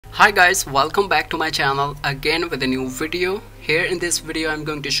Hi guys, welcome back to my channel again with a new video. Here in this video I'm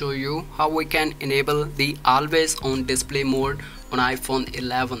going to show you how we can enable the always on display mode on iPhone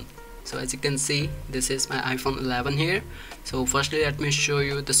 11. So as you can see, this is my iPhone 11 here. So firstly let me show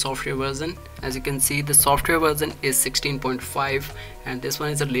you the software version. As you can see, the software version is 16.5 and this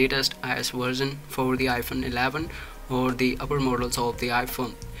one is the latest iOS version for the iPhone 11 or the upper models of the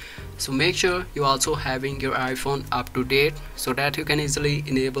iPhone. So make sure you also having your iPhone up to date so that you can easily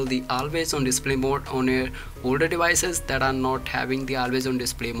enable the always on display mode on your older devices that are not having the always on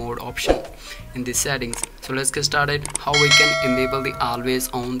display mode option in the settings. So let's get started how we can enable the always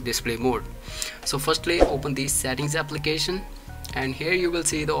on display mode. So firstly open the settings application and here you will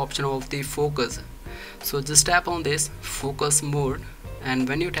see the option of the focus. So just tap on this focus mode, and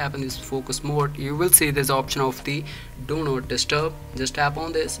when you tap on this focus mode you will see this option of the do not disturb. Just tap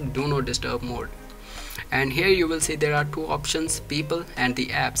on this do not disturb mode, and here you will see there are two options, people and the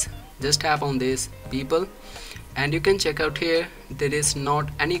apps. Just tap on this people and you can check out here there is not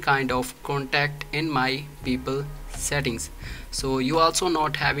any kind of contact in my people settings. So you also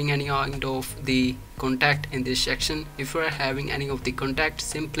not having any kind of the contact in this section. If you are having any of the contact,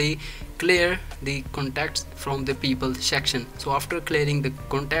 simply clear the contacts from the people section. So after clearing the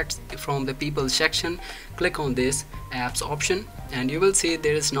contacts from the people section, click on this apps option and you will see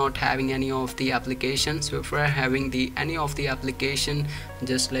there is not having any of the applications. So if we are having the any of the application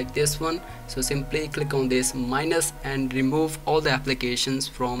just like this one, so simply click on this minus and remove all the applications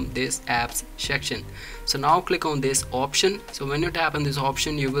from this apps section. So now click on this option. So when you tap on this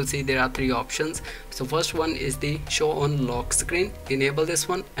option you will see there are three options. So first one is the show on lock screen. Enable this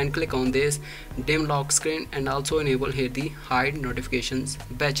one and click on this dim lock screen, and also enable here the hide notifications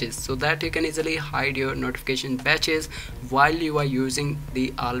batches so that you can easily hide your notification batches while you are using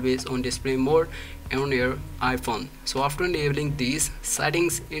the always on display mode on your iPhone. So after enabling these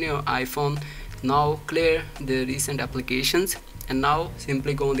settings in your iPhone, now clear the recent applications and now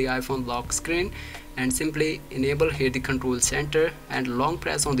simply go on the iPhone lock screen and simply enable here the control center and long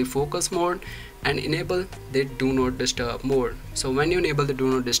press on the focus mode and enable the do not disturb mode. So when you enable the do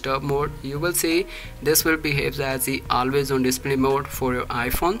not disturb mode you will see this will behave as the always on display mode for your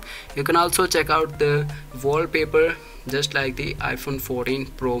iPhone. You can also check out the wallpaper just like the iPhone 14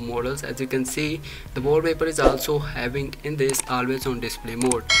 Pro models. As you can see the wallpaper is also having in this always on display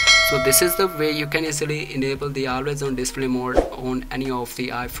mode. So this is the way you can easily enable the always on display mode on any of the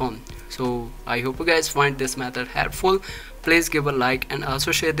iPhone. So I hope you guys find this method helpful. Please give a like and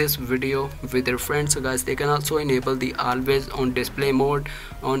also share this video with your friends so guys they can also enable the always on display mode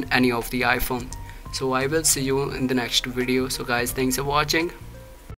on any of the iPhone. So I will see you in the next video. So guys, thanks for watching.